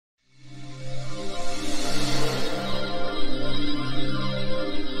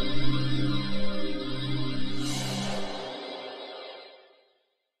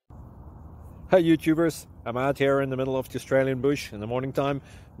Hey YouTubers, I'm out here in the middle of the Australian bush in the morning time.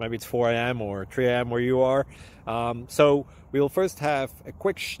 Maybe it's 4 a.m. or 3 a.m. where you are. So we'll first have a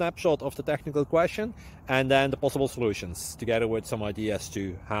quick snapshot of the technical question and then the possible solutions, together with some ideas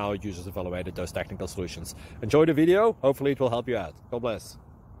to how users evaluated those technical solutions. Enjoy the video, hopefully it will help you out. God bless.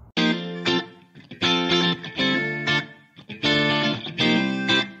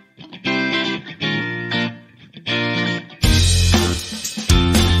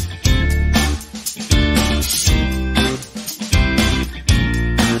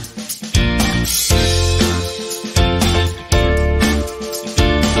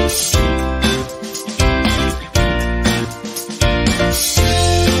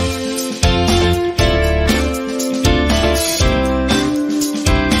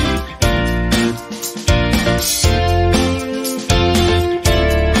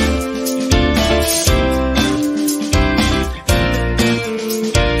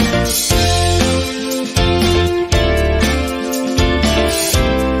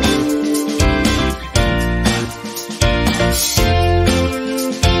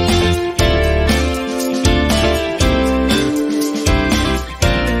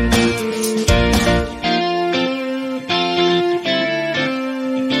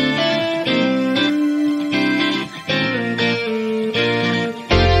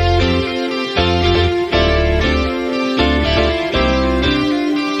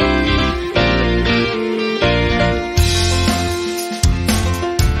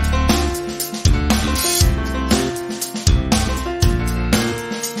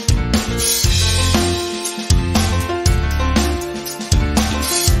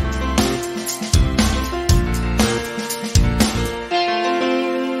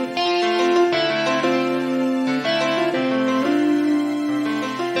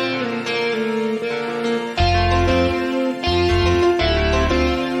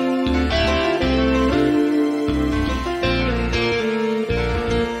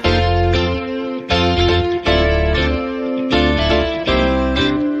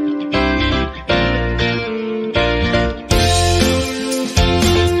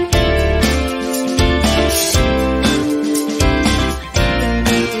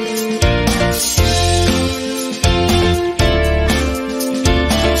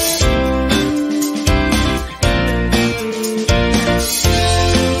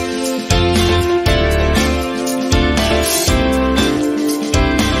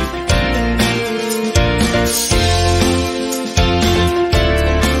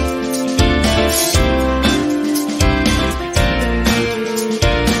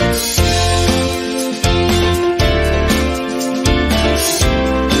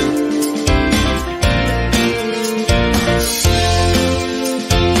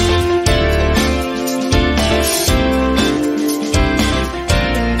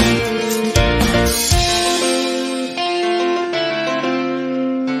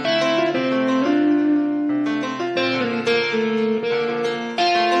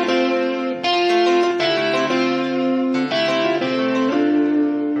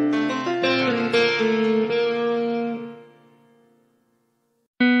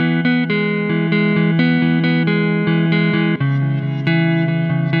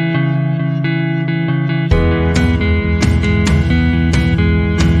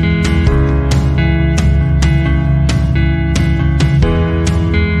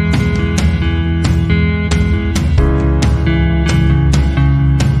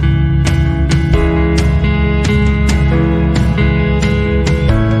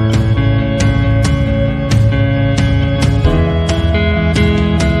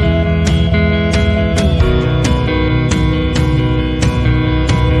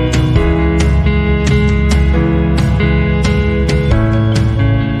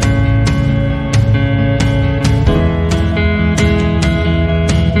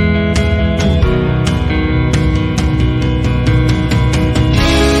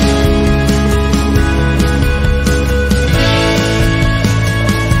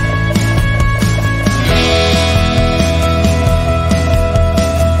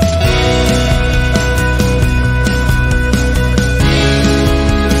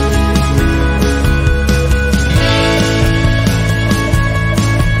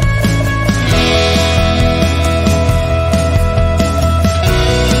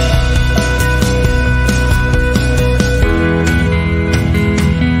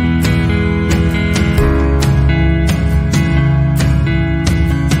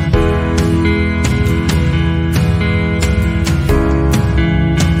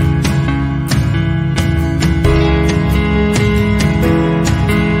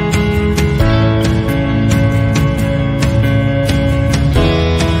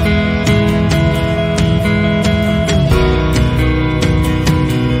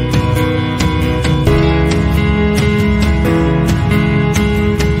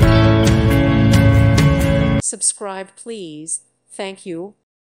 subscribe, please. Thank you.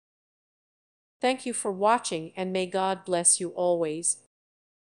 Thank you for watching, and may God bless you always.